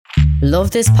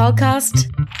Love this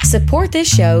podcast? Support this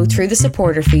show through the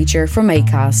supporter feature from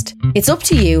Acast. It's up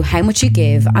to you how much you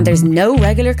give and there's no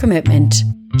regular commitment.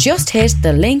 Just hit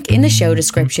the link in the show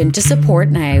description to support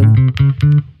now.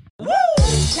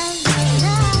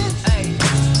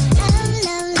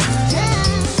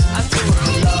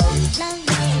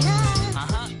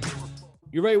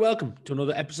 You're very welcome to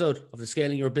another episode of the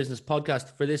Scaling Your Business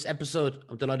podcast. For this episode,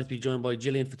 I'm delighted to be joined by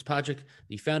Gillian Fitzpatrick,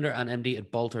 the founder and MD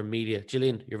at Bolter Media.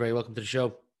 Gillian, you're very welcome to the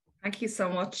show. Thank you so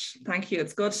much. Thank you.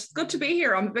 It's good to be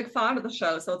here. I'm a big fan of the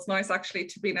show, so it's nice actually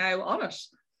to be now on it.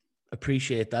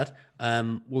 Appreciate that.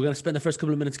 We're going to spend the first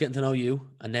couple of minutes getting to know you,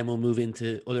 and then we'll move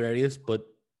into other areas, but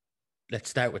let's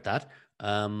start with that.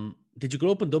 Did you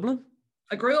grow up in Dublin?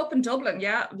 I grew up in Dublin,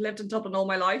 yeah. I've lived in Dublin all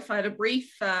my life. I had a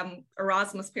brief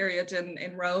Erasmus period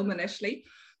in Rome initially,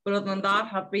 but other than that,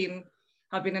 have been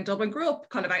in Dublin. Grew up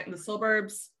kind of out in the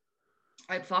suburbs.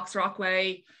 I had Foxrock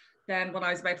Way. Then when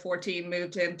I was about 14,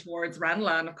 moved in towards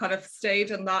Ranelagh, and I've kind of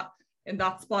stayed in that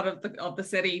spot of the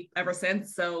city ever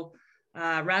since. So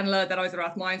Ranelagh, then I was at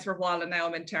Rathmines for a while, and now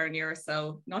I'm in Terranure,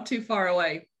 so not too far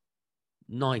away.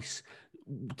 Nice.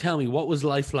 Tell me, what was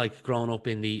life like growing up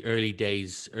in the early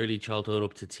days, early childhood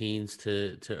up to teens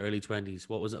to early 20s?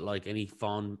 What was it like? Any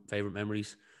fond favorite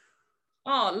memories?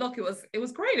 Oh, look, it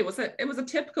was great. It was a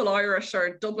typical Irish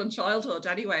or Dublin childhood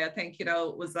anyway. I think, it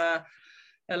was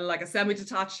like a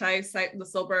semi-detached house out in the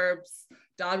suburbs.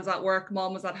 Dad was at work,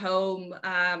 mom was at home.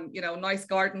 Nice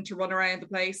garden to run around the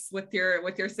place with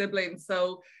your siblings.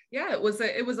 So yeah, it was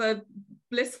a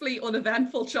blissfully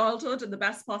uneventful childhood in the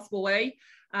best possible way.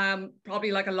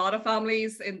 Probably like a lot of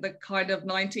families in the kind of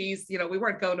 90s, we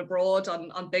weren't going abroad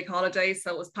on big holidays.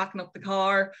 So it was packing up the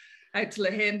car out to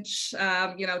Lahinch,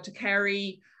 to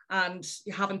Kerry, and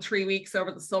having 3 weeks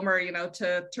over the summer,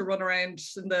 to run around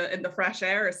in the fresh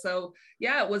air. So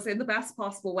yeah, it was in the best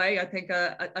possible way. I think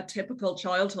a typical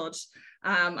childhood,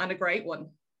 and a great one.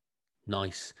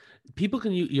 Nice. People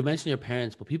can, you mentioned your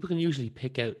parents, but people can usually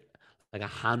pick out like a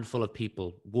handful of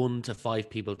people, 1 to 5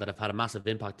 people that have had a massive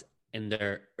impact in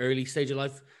their early stage of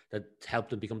life that helped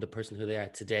them become the person who they are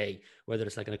today, whether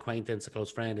it's like an acquaintance, a close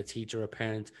friend, a teacher, a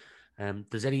parent.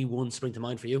 Does anyone spring to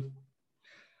mind for you?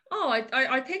 Oh,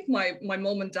 I think my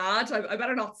mum and dad, I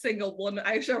better not single one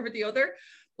out over the other,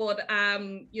 but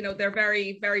they're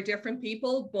very, very different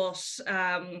people, but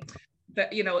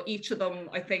each of them,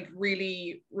 I think,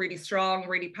 really, really strong,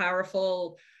 really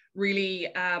powerful, really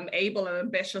able and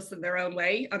ambitious in their own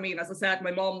way. I mean, as I said,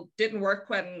 my mom didn't work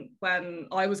when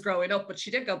I was growing up, but she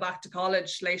did go back to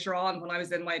college later on when I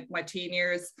was in my teen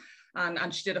years,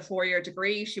 and she did a 4-year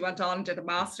degree. She went on and did a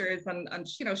master's, and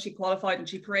she qualified and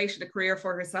she created a career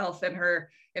for herself in her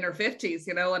 50s,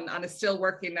 and is still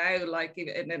working now, like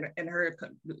in her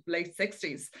late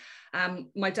 60s.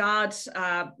 My dad,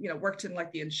 worked in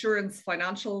like the insurance,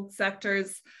 financial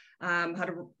sectors. Had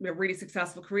a really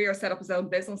successful career, set up his own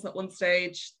business at one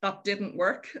stage. That didn't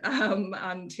work.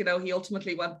 And he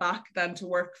ultimately went back then to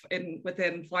work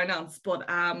within finance. But,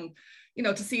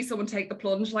 to see someone take the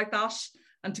plunge like that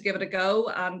and to give it a go,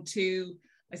 and to,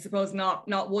 I suppose, not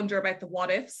wonder about the what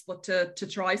ifs, but to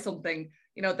try something,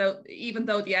 even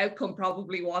though the outcome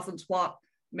probably wasn't what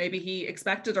maybe he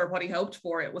expected or what he hoped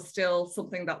for, it was still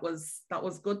something that was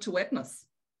good to witness.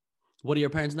 What are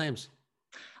your parents' names?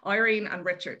 Irene and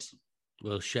Richard.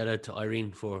 Well, shout out to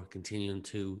Irene for continuing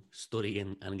to study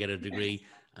and get a degree,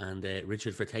 and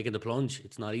Richard for taking the plunge.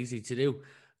 It's not easy to do.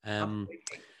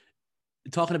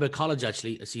 Talking about college,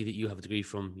 actually, I see that you have a degree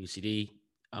from UCD.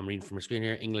 I'm reading from your screen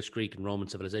here: English, Greek, and Roman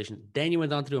civilization. Then you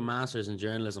went on to do a master's in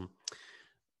journalism.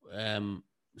 So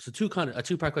a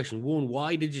two-part question. One,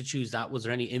 why did you choose that? Was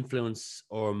there any influence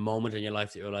or moment in your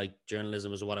life that you're like,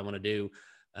 journalism is what I want to do?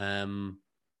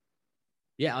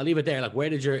 Yeah, I'll leave it there. Like, where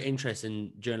did your interest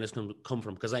in journalism come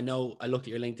from? Because I know I looked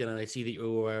at your LinkedIn and I see that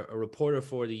you were a reporter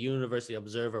for the University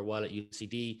Observer while at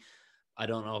UCD. I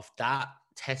don't know if that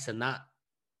testing that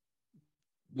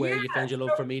where you found your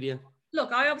love for media.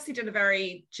 Look, I obviously did a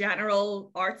very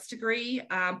general arts degree,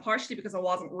 partially because I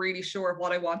wasn't really sure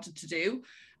what I wanted to do.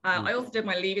 I also did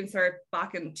my Leaving Cert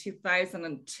back in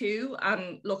 2002.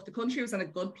 And look, the country was in a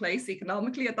good place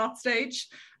economically at that stage.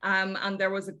 And there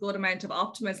was a good amount of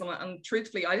optimism. And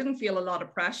truthfully, I didn't feel a lot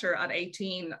of pressure at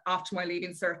 18 after my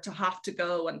Leaving Cert to have to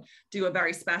go and do a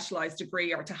very specialized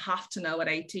degree, or to have to know at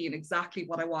 18 exactly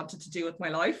what I wanted to do with my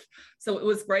life. So it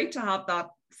was great to have that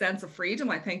sense of freedom,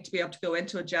 I think, to be able to go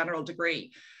into a general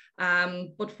degree.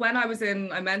 But when I was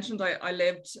I mentioned I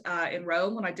lived in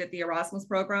Rome when I did the Erasmus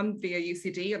program via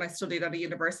UCD, and I studied at a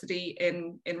university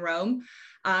in Rome.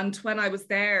 And when I was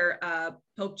there,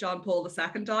 Pope John Paul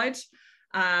II died.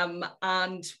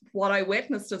 And what I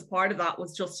witnessed as part of that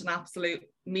was just an absolute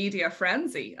media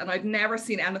frenzy. And I'd never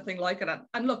seen anything like it.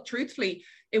 And look, truthfully,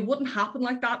 it wouldn't happen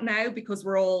like that now because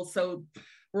we're all so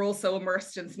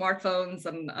immersed in smartphones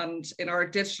and in our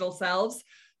digital selves.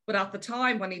 But at the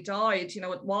time when he died, you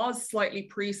know, it was slightly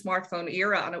pre-smartphone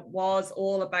era, and it was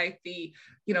all about the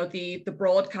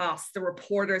broadcasts, the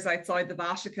reporters outside the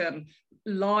Vatican,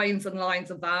 lines and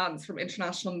lines of vans from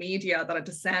international media that had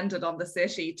descended on the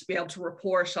city to be able to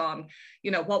report on, you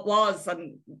know, what was,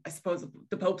 and I suppose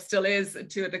the Pope still is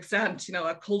to an extent, you know,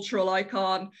 a cultural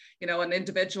icon, you know, an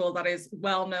individual that is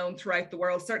well known throughout the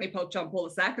world. Certainly Pope John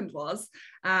Paul II was,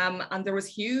 and there was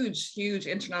huge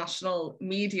international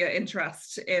media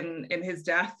interest in his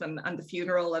death and the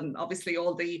funeral, and obviously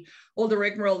all the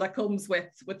rigmarole that comes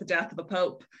with the death of a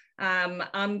Pope.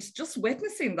 And just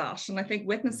witnessing that, and I think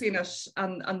witnessing it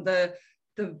and the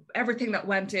everything that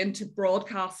went into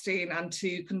broadcasting and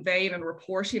to conveying and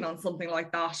reporting on something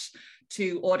like that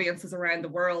to audiences around the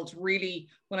world, really,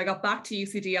 when I got back to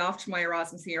UCD after my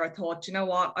Erasmus year, I thought, you know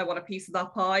what, I want a piece of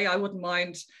that pie. I wouldn't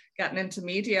mind getting into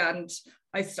media. And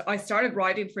I started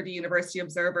writing for the University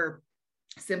Observer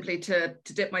simply to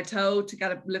dip my toe, to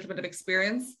get a little bit of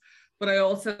experience. But I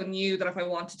also knew that if I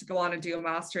wanted to go on and do a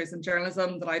master's in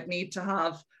journalism, that I'd need to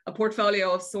have a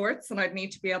portfolio of sorts, and I'd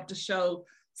need to be able to show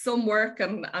some work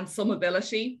and some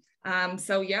ability.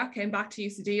 So yeah, came back to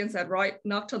UCD and said, right,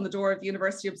 knocked on the door of the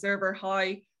University Observer.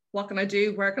 Hi, what can I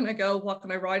do? Where can I go? What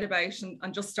can I write about?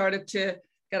 And just started to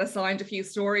get assigned a few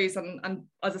stories. And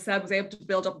as I said, was able to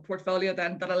build up a portfolio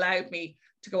then that allowed me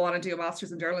to go on and do a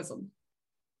master's in journalism.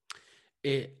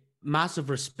 Massive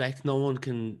respect. No one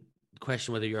can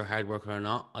question whether you're a hard worker or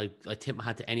not. I tip my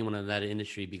hat to anyone in that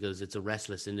industry, because it's a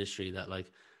restless industry that,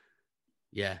 like,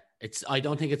 yeah, I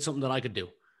don't think it's something that I could do.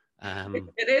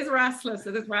 It is restless.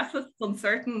 It is restless, it's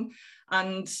uncertain.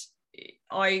 And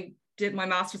I did my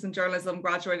master's in journalism,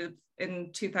 graduated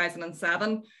in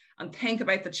 2007, and think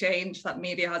about the change that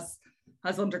media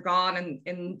has undergone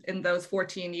in those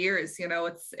 14 years. You know,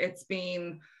 it's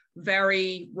been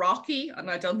very rocky,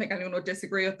 and I don't think anyone would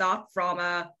disagree with that. From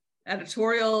a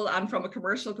editorial and from a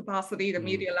commercial capacity, the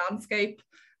media landscape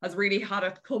has really had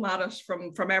it come at it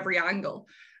from every angle.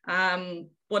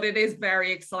 But it is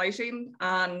very exciting,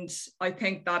 and I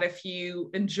think that if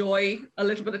you enjoy a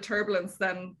little bit of turbulence,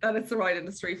 then it's the right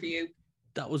industry for you.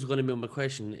 That was going to be my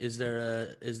question. Is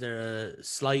there a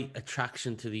slight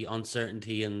attraction to the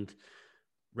uncertainty and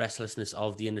restlessness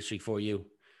of the industry for you?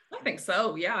 I think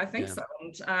so. Yeah, I think so.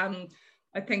 And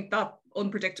I think that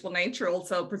unpredictable nature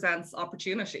also presents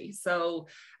opportunity. So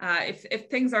if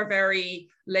things are very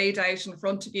laid out in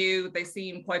front of you, they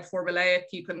seem quite formulaic,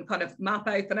 you can kind of map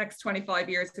out the next 25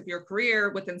 years of your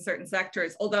career within certain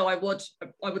sectors. Although I would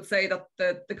say that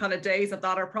the kind of days of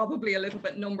that are probably a little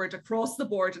bit numbered across the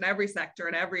board in every sector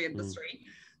and every industry.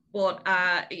 But,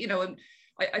 you know,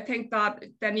 I think that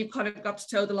then you've kind of got to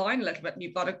toe the line a little bit, and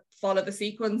you've got to follow the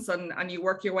sequence and you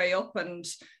work your way up. And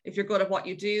if you're good at what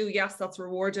you do, yes, that's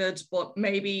rewarded, but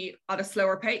maybe at a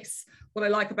slower pace. What I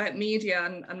like about media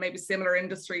and maybe similar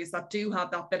industries that do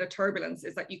have that bit of turbulence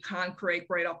is that you can create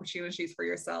great opportunities for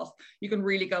yourself. You can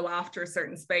really go after a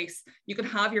certain space. You can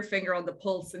have your finger on the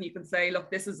pulse, and you can say,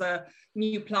 look, this is a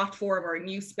new platform or a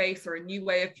new space or a new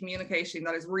way of communicating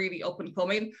that is really up and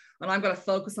coming. And I'm going to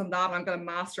focus on that. I'm going to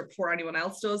master it before anyone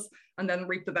else does, and then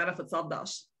reap the benefits of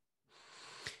that.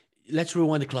 Let's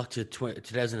rewind the clock to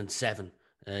 2007.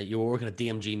 You were working at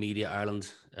DMG Media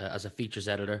Ireland as a features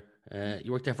editor.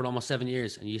 You worked there for almost 7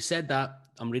 years, and you said that,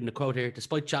 I'm reading a quote here,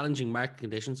 despite challenging market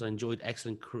conditions, I enjoyed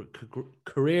excellent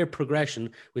career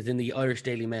progression within the Irish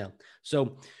Daily Mail.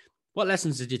 So what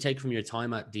lessons did you take from your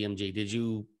time at DMG? Did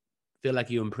you feel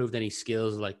like you improved any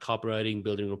skills like copywriting,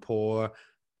 building rapport,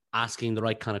 asking the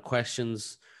right kind of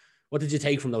questions? What did you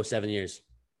take from those 7 years?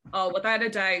 Oh, without a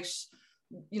doubt,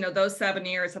 you know, those 7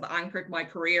 years have anchored my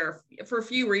career for a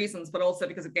few reasons, but also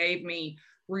because it gave me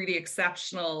really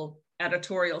exceptional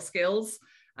editorial skills.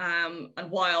 And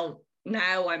while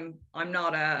now I'm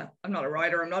not a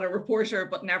writer, I'm not a reporter,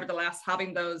 but nevertheless,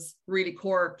 having those really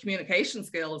core communication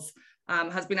skills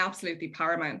has been absolutely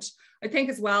paramount. I think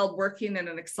as well, working in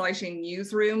an exciting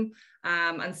newsroom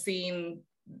and seeing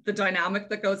the dynamic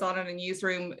that goes on in a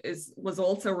newsroom was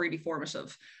also really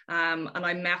formative. And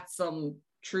I met some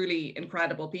truly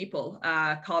incredible people,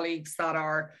 colleagues that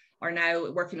are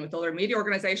now working with other media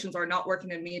organizations or not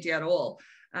working in media at all.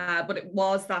 But it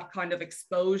was that kind of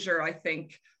exposure, I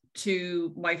think,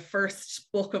 to my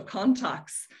first book of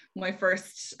contacts, my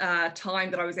first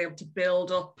time that I was able to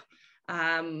build up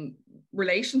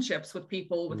relationships with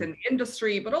people within the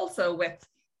industry, but also with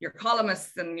your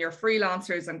columnists and your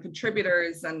freelancers and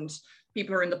contributors, and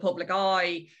people who are in the public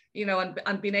eye, you know,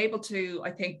 and being able to,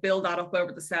 I think, build that up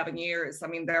over the 7 years. I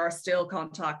mean, there are still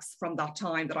contacts from that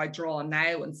time that I draw on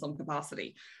now in some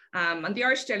capacity. And the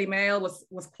Irish Daily Mail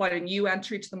was quite a new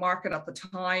entry to the market at the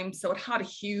time. So it had a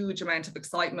huge amount of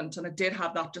excitement, and it did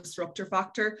have that disruptor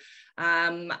factor.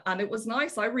 And it was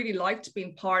nice. I really liked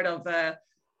being part of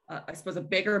I suppose a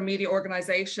bigger media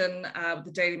organization.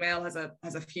 The Daily Mail has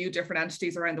a few different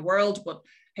entities around the world, but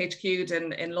HQ'd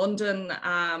in London.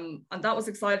 And that was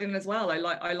exciting as well.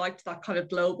 I liked that kind of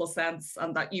global sense,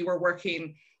 and that you were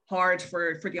working hard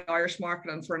for the Irish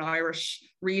market and for an Irish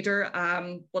reader.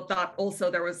 But that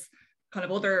also there was kind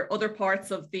of other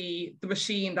parts of the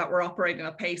machine that were operating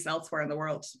at pace elsewhere in the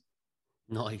world.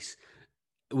 Nice.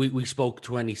 We spoke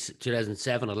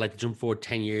 2007. I'd like to jump forward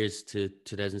 10 years to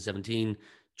 2017.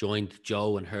 Joined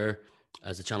Joe and her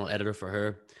as a channel editor for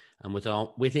her. And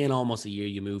within almost a year,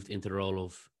 you moved into the role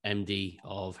of MD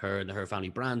of her and the Her Family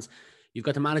Brands. You've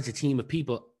got to manage a team of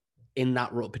people in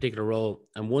that particular role.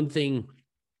 And one thing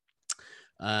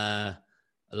a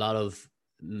lot of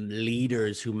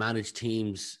leaders who manage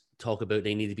teams talk about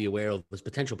they need to be aware of was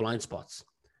potential blind spots,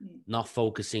 not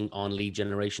focusing on lead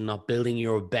generation, not building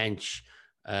your bench,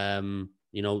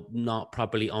 not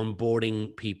properly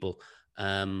onboarding people.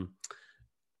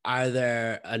 Are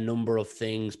there a number of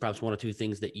things, perhaps one or two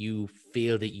things that you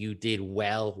feel that you did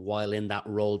well while in that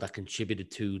role that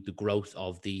contributed to the growth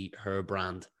of the Her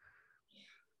brand?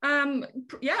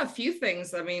 Yeah, a few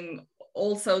things. I mean,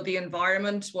 also the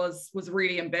environment was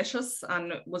really ambitious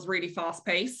and was really fast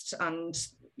paced. And,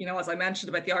 you know, as I mentioned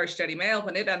about the Irish Daily Mail,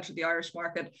 when it entered the Irish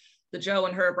market, the Joe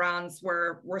and Her brands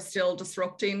were still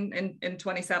disrupting in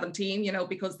 2017, you know,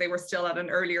 because they were still at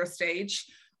an earlier stage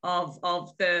of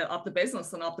the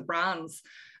business and of the brands.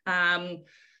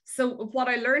 So what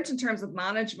I learned in terms of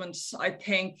management, I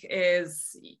think,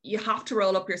 is you have to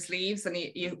roll up your sleeves and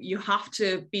you have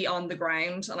to be on the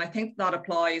ground. And I think that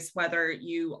applies whether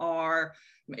you are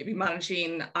maybe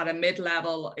managing at a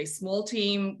mid-level, a small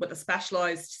team with a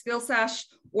specialized skill set,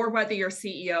 or whether you're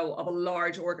CEO of a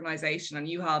large organization and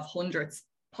you have hundreds,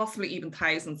 possibly even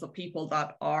thousands of people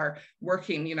that are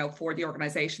working, you know, for the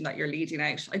organization that you're leading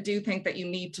out. I do think that you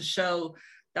need to show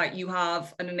that you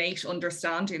have an innate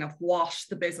understanding of what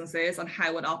the business is and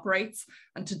how it operates.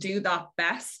 And to do that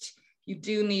best, you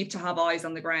do need to have eyes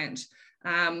on the ground.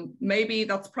 Maybe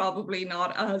that's probably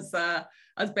not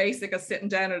as basic as sitting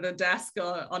down at a desk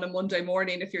on a Monday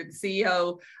morning if you're the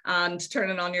CEO and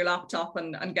turning on your laptop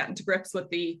and getting to grips with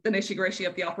the nitty-gritty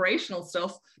of the operational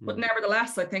stuff. But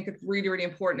nevertheless, I think it's really, really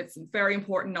important. It's very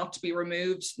important not to be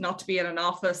removed, not to be in an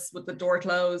office with the door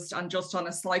closed and just on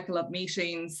a cycle of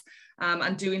meetings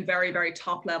and doing very, very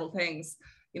top level things.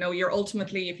 You know, you're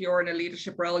ultimately, if you're in a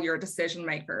leadership role, you're a decision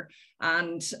maker,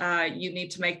 and you need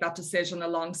to make that decision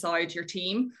alongside your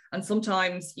team. And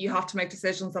sometimes you have to make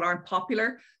decisions that aren't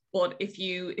popular. But if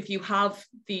you have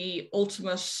the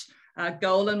ultimate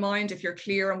goal in mind, if you're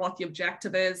clear on what the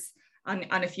objective is, and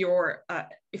if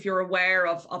you're aware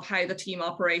of how the team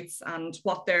operates and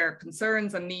what their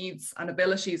concerns and needs and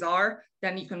abilities are,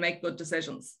 then you can make good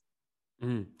decisions.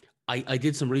 I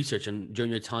did some research, and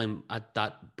during your time at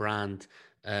that brand,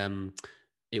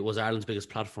 it was Ireland's biggest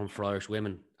platform for Irish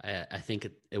women. I think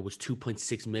it was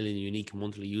 2.6 million unique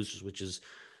monthly users, which is,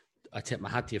 I tip my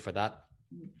hat to you for that.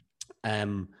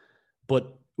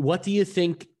 But what do you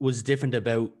think was different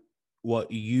about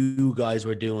what you guys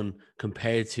were doing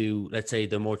compared to, let's say,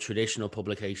 the more traditional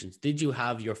publications? Did you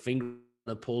have your finger on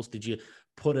the pulse? Did you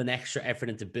put an extra effort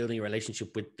into building a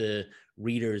relationship with the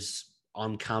readers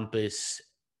on campus,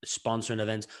 sponsoring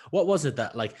events? What was it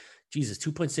that, like, Jesus,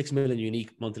 2.6 million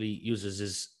unique monthly users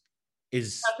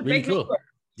is really cool. Number.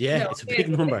 Yeah, no, it's a big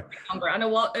number. And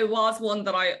it was one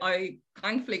that I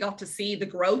thankfully got to see the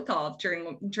growth of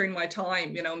during my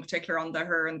time, you know, in particular on the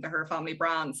Her and the Her Family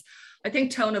brands. I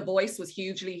think tone of voice was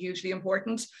hugely, hugely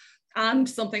important. And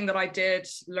something that I did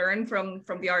learn from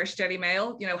the Irish Daily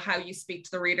Mail, you know, how you speak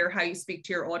to the reader, how you speak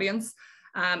to your audience.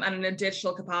 And in a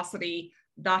digital capacity,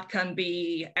 that can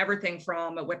be everything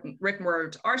from a written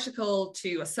word article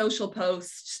to a social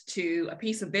post to a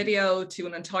piece of video to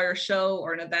an entire show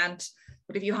or an event.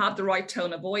 But if you have the right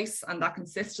tone of voice and that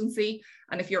consistency,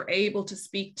 and if you're able to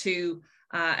speak to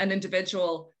an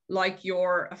individual like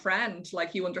you're a friend,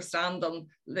 like you understand them,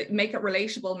 make it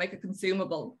relatable, make it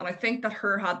consumable. And I think that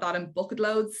Her had that in bucket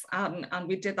loads, and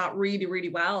we did that really, really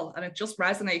well. And it just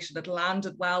resonated, it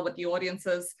landed well with the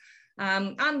audiences.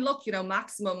 And look, you know,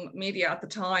 Maximum Media at the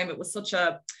time, it was such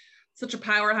such a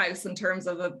powerhouse in terms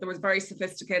of there was a very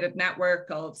sophisticated network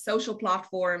of social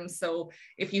platforms. So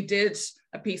if you did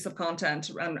a piece of content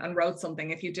and wrote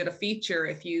something, if you did a feature,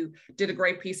 if you did a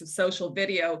great piece of social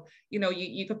video, you know,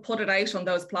 you could put it out on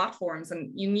those platforms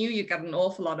and you knew you'd get an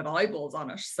awful lot of eyeballs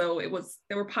on it. So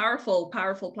they were powerful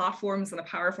platforms and a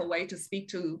powerful way to speak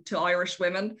to Irish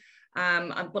women.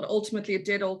 But ultimately it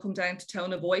did all come down to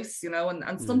tone of voice, you know,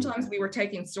 and sometimes we were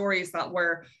taking stories that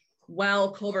were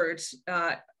well covered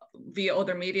via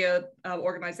other media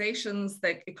organizations.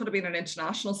 It could have been an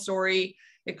international story.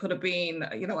 It could have been,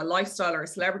 you know, a lifestyle or a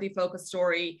celebrity focused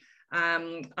story.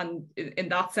 And in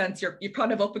that sense, you're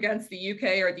kind of up against the UK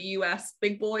or the US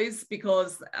big boys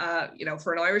because, you know,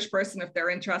 for an Irish person, if they're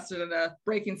interested in a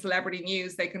breaking celebrity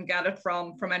news, they can get it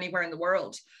from anywhere in the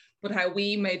world. But how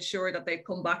we made sure that they'd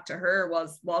come back to her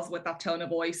was with that tone of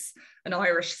voice, an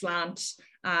Irish slant,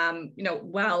 you know,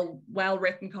 well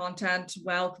written content,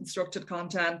 well constructed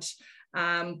content,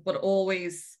 but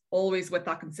always with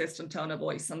that consistent tone of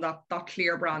voice and that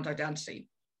clear brand identity.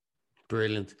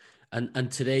 Brilliant.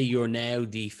 And today you're now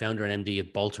the founder and MD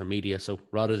at Bolter Media. So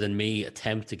rather than me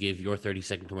attempt to give your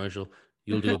 30-second commercial,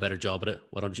 you'll do a better job at it.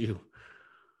 Why don't you?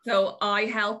 So I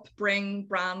help bring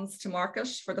brands to market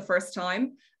for the first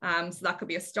time. So that could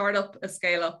be a startup, a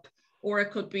scale up, or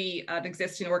it could be an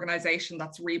existing organization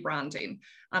that's rebranding.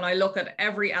 And I look at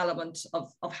every element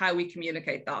of how we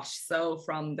communicate that. So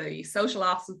from the social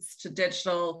assets to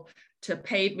digital, to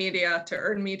paid media, to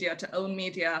earned media, to own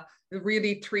media, the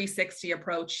really 360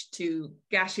 approach to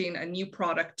getting a new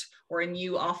product or a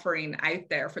new offering out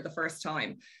there for the first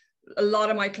time. A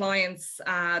lot of my clients,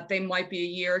 they might be a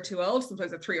year or two old,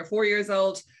 sometimes they're 3 or 4 years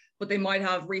old, but they might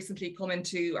have recently come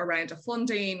into a round of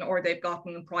funding, or they've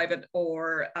gotten private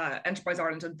or Enterprise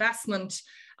Ireland investment,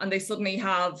 and they suddenly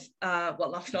have,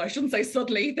 I shouldn't say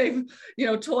suddenly, they've, you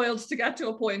know, toiled to get to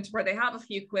a point where they have a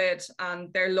few quid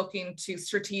and they're looking to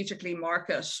strategically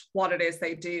market what it is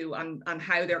they do and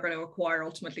how they're going to acquire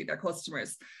ultimately their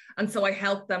customers. And so I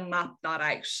help them map that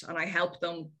out, and I help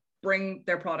them bring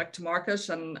their product to market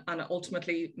and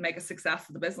ultimately make a success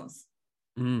of the business.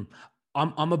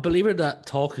 I'm a believer that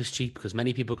talk is cheap because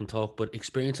many people can talk, but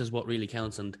experience is what really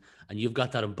counts. And you've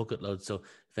got that in bucket load. So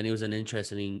if anyone's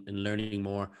interested in learning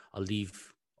more, I'll leave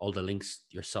all the links,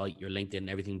 your site, your LinkedIn,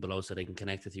 everything below so they can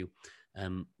connect with you.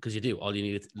 Because you do. All you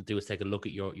need to do is take a look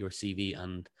at your CV,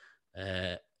 and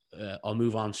I'll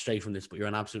move on straight from this, but you're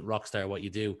an absolute rock star at what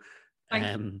you do.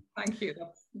 Thank you.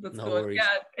 That's no good. worries.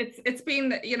 Yeah, it's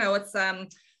been, you know, it's I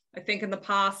think in the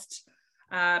past,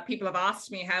 people have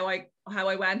asked me how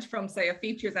I went from, say, a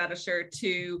features editor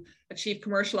to a chief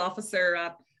commercial officer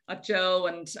at Joe,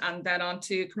 and then on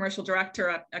to commercial director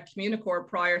at Communicore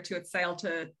prior to its sale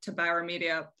to Bauer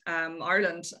Media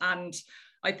Ireland. And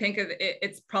I think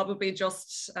it's probably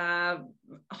just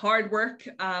hard work,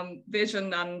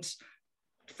 vision, and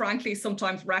frankly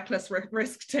sometimes reckless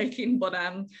risk taking, but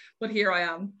here I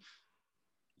am.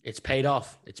 It's paid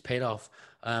off.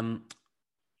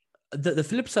 The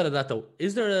flip side of that though,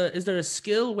 is there a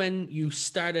skill when you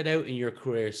started out in your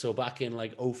career, so back in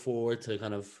like 04 to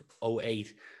kind of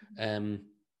 08,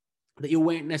 that you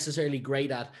weren't necessarily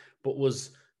great at but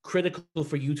was critical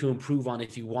for you to improve on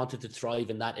if you wanted to thrive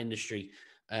in that industry,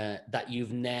 that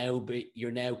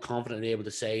you're now confidently able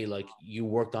to say like you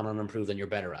worked on and improved and you're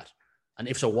better at? And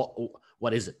if so,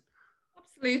 what is it?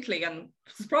 Absolutely. And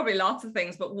there's probably lots of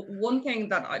things, but one thing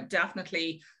that I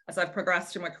definitely, as I've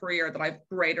progressed through my career, that I've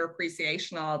greater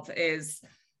appreciation of is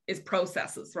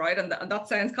processes, right? And that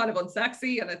sounds kind of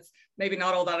unsexy and it's maybe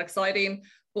not all that exciting,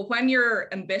 but when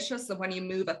you're ambitious and when you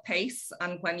move at pace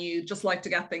and when you just like to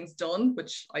get things done,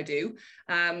 which I do,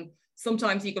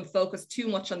 sometimes you can focus too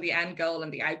much on the end goal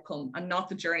and the outcome and not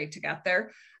the journey to get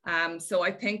there. So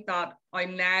I think that I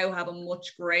now have a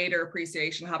much greater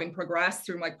appreciation, having progressed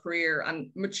through my career and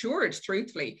matured,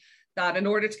 truthfully, that in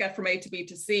order to get from A to B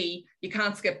to C, you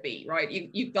can't skip B, right?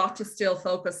 You've got to still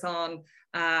focus on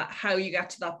how you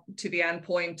get to the end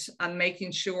point and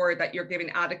making sure that you're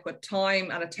giving adequate time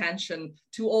and attention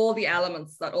to all the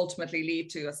elements that ultimately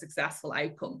lead to a successful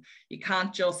outcome. You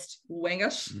can't just wing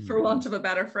it, for want of a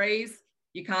better phrase.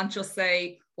 You can't just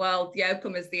say, well, the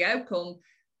outcome is the outcome.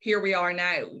 Here we are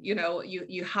now. You know,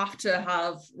 you have to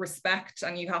have respect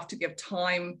and you have to give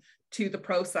time to the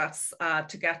process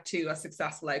to get to a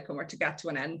successful outcome or to get to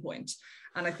an end point.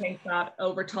 And I think that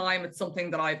over time, it's something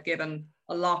that I've given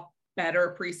a lot better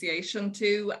appreciation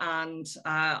to. And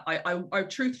I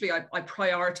truthfully, I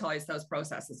prioritize those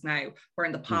processes now, where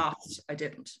in the past I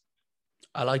didn't.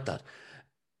 I like that.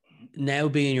 Now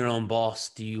being your own boss,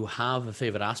 do you have a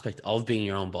favorite aspect of being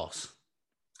your own boss?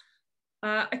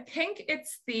 I think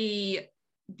it's the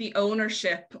the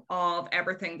ownership of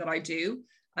everything that I do,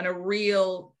 and a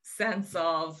real sense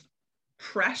of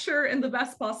pressure in the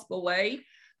best possible way.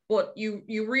 But you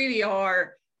really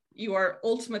are, you are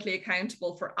ultimately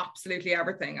accountable for absolutely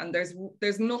everything, and there's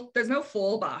no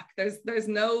fallback. There's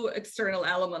no external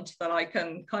element that I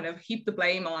can kind of heap the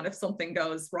blame on if something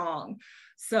goes wrong.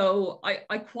 So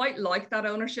I quite like that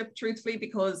ownership, truthfully,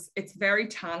 because it's very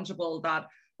tangible that,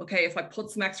 okay, if I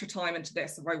put some extra time into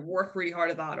this, if I work really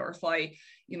hard at that, or if I,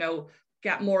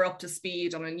 get more up to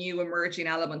speed on a new emerging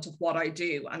element of what I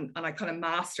do, and I kind of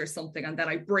master something, and then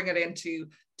I bring it into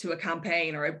a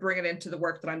campaign, or I bring it into the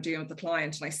work that I'm doing with the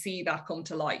client, and I see that come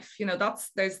to life.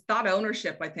 There's that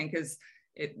ownership, I think, there's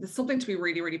something to be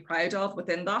really, really proud of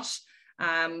within that.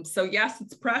 So yes,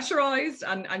 it's pressurized,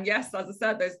 and yes, as I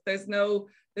said, there's no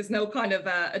kind of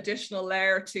additional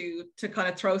layer to kind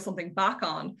of throw something back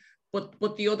on.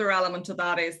 But the other element of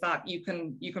that is that you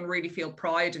can really feel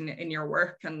pride in your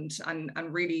work, and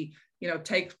really,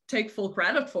 take full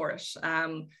credit for it.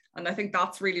 And I think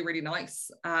that's really, really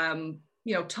nice.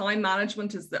 Time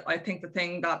management is, I think, the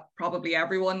thing that probably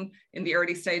everyone in the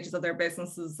early stages of their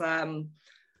businesses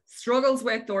struggles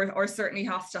with, or certainly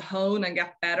has to hone and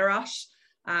get better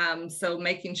at. So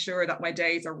making sure that my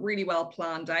days are really well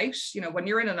planned out. When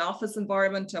you're in an office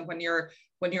environment, and when you're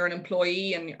an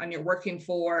employee and you're working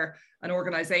for an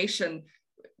organization,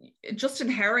 just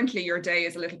inherently your day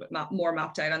is a little bit more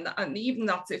mapped out. And even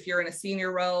that's if you're in a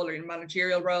senior role or in a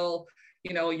managerial role,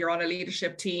 you're on a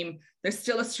leadership team, there's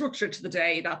still a structure to the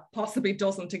day that possibly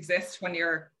doesn't exist when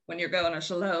you're going it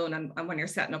alone, and when you're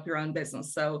setting up your own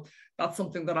business. So that's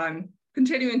something that I'm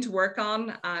continuing to work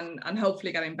on, and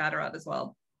hopefully getting better at as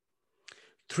well.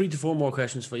 3 to 4 more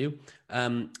questions for you.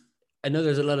 I know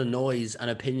there's a lot of noise and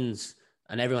opinions,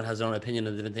 and everyone has their own opinion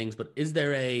on different things, but is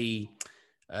there a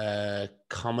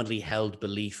commonly held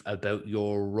belief about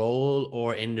your role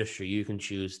or industry, you can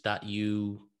choose, that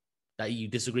you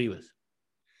disagree with?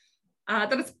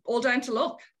 That it's all down to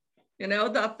luck.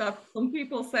 That some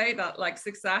people say that, like,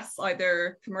 success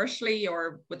either commercially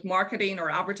or with marketing or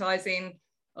advertising,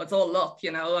 it's all luck.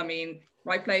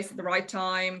 Right place at the right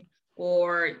time,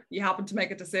 or you happen to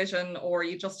make a decision, or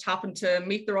you just happen to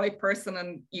meet the right person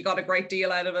and you got a great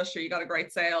deal out of it, or you got a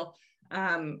great sale.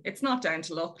 It's not down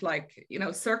to luck.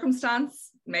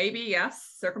 Circumstance, maybe,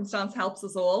 yes, circumstance helps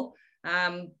us all.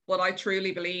 But I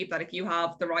truly believe that if you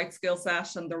have the right skill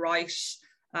set and the right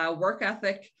work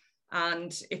ethic,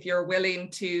 and if you're willing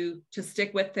to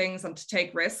stick with things and to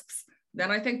take risks, then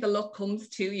I think the luck comes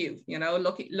to you.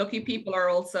 Lucky people are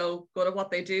also good at what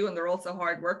they do, and they're also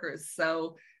hard workers.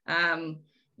 So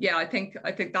I think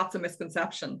that's a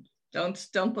misconception.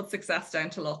 Don't put success down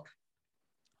to luck.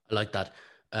 I like that.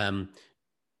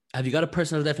 Have you got a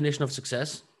personal definition of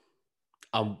success,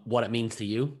 what it means to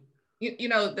you?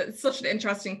 It's such an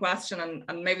interesting question,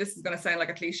 and maybe this is going to sound like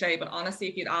a cliche, but honestly,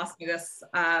 if you'd asked me this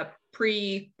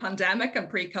pre-pandemic and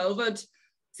pre-COVID,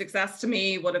 success to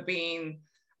me would have been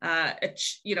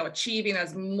achieving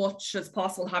as much as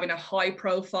possible, having a high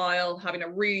profile, having a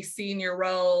really senior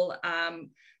role,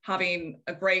 having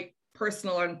a great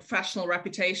personal and professional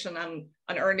reputation, and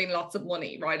earning lots of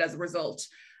money, right, as a result.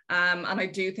 And I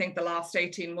do think the last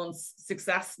 18 months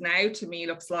success now to me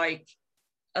looks like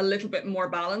a little bit more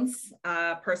balance,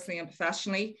 personally and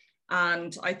professionally.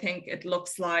 And I think it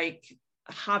looks like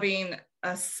having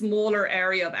a smaller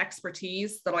area of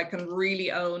expertise that I can really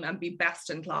own and be best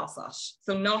in class at.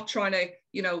 So not trying to,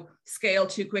 scale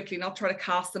too quickly, not trying to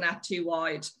cast the net too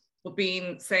wide, but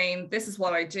saying, this is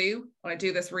what I do, and I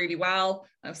do this really well.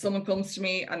 And if someone comes to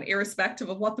me, and irrespective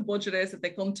of what the budget is, if they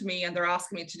come to me and they're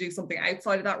asking me to do something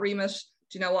outside of that remit,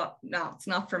 do you know what? No, it's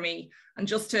not for me. And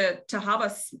just to have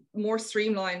a more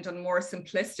streamlined and more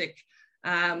simplistic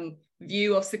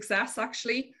view of success,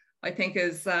 actually, I think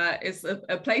is a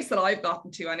place that I've gotten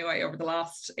to anyway over the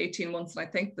last 18 months. And I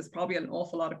think there's probably an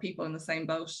awful lot of people in the same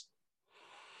boat.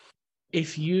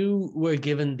 If you were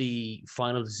given the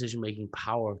final decision-making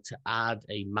power to add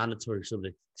a mandatory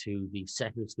subject to the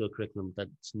secondary school curriculum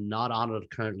that's not honoured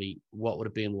currently, what would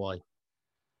it be and why?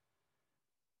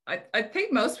 I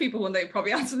think most people, when they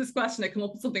probably answer this question, they come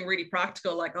up with something really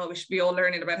practical, like, we should be all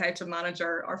learning about how to manage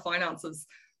our finances.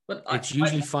 But it's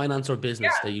usually finance or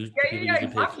business.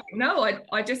 Exactly. No,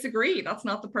 I disagree. That's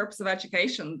not the purpose of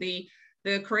education. The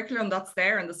curriculum that's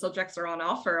there and the subjects are on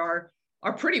offer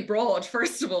are pretty broad.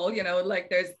 First of all,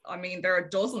 there are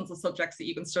dozens of subjects that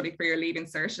you can study for your Leaving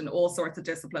Cert in all sorts of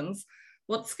disciplines.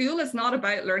 But school is not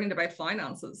about learning about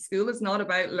finances. School is not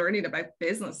about learning about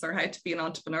business or how to be an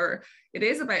entrepreneur. It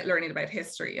is about learning about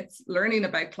history. It's learning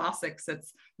about classics.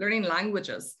 It's learning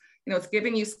languages. You know, it's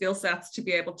giving you skill sets to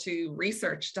be able to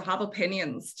research, to have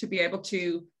opinions, to be able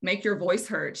to make your voice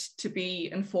heard, to be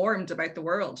informed about the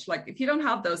world. Like, if you don't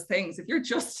have those things, if you're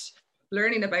just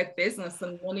learning about business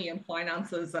and money and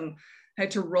finances and how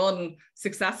to run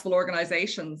successful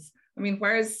organizations, I mean,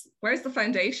 where's the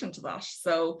foundation to that?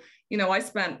 So, you know, I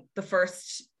spent the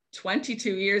first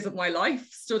 22 years of my life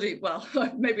studying, well,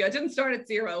 maybe I didn't start at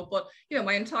 0, but, you know,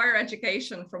 my entire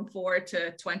education from 4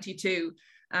 to 22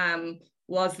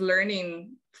 was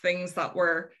learning things that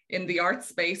were in the art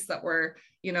space, that were,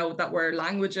 you know, that were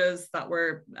languages, that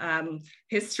were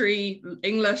history,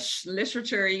 English,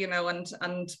 literature, you know,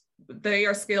 and they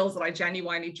are skills that I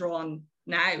genuinely draw on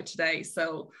now today.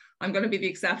 So I'm going to be the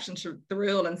exception to the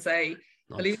rule and say,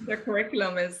 I believe their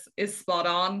curriculum is spot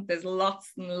on. There's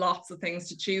lots and lots of things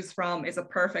to choose from. Is it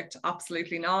perfect?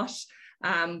 Absolutely not.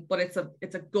 But it's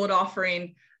a good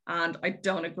offering. And I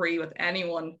don't agree with any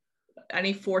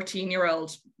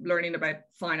 14-year-old learning about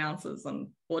finances and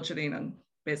budgeting and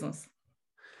business.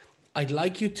 I'd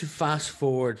like you to fast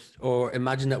forward, or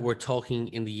imagine that we're talking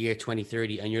in the year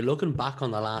 2030 and you're looking back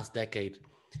on the last decade.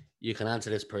 You can answer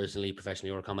this personally,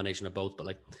 professionally, or a combination of both. But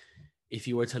like, if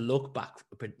you were to look back,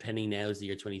 pretending now is the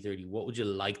year 2030, what would you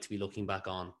like to be looking back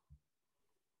on?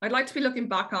 I'd like to be looking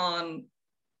back on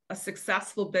a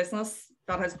successful business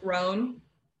that has grown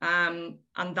and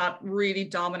that really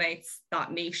dominates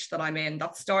that niche that I'm in,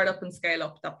 that startup and scale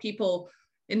up, that people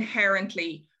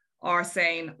inherently are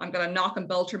saying, I'm going to knock on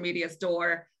Bolter Media's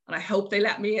door and I hope they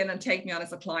let me in and take me on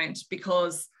as a client,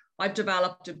 because I've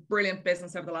developed a brilliant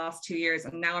business over the last 2 years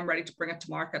and now I'm ready to bring it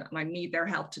to market and I need their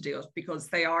help to do it because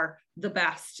they are the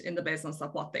best in the business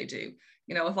at what they do.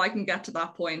 You know, if I can get to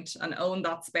that point and own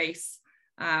that space,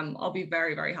 I'll be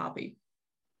very, very happy.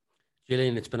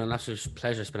 Gillian, it's been an absolute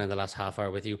pleasure spending the last half hour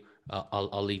with you.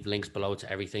 I'll leave links below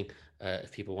to everything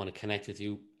if people want to connect with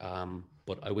you.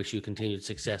 But I wish you continued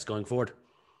success going forward.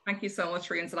 Thank you so much,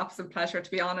 Rian. It's an absolute pleasure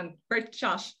to be on and great to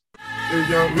chat. If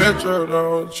young Metro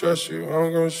don't trust you,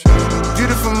 I'm gonna shoot you.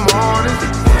 Beautiful morning,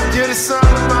 you're the sun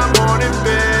of my morning,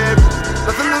 babe.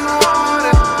 Nothing in the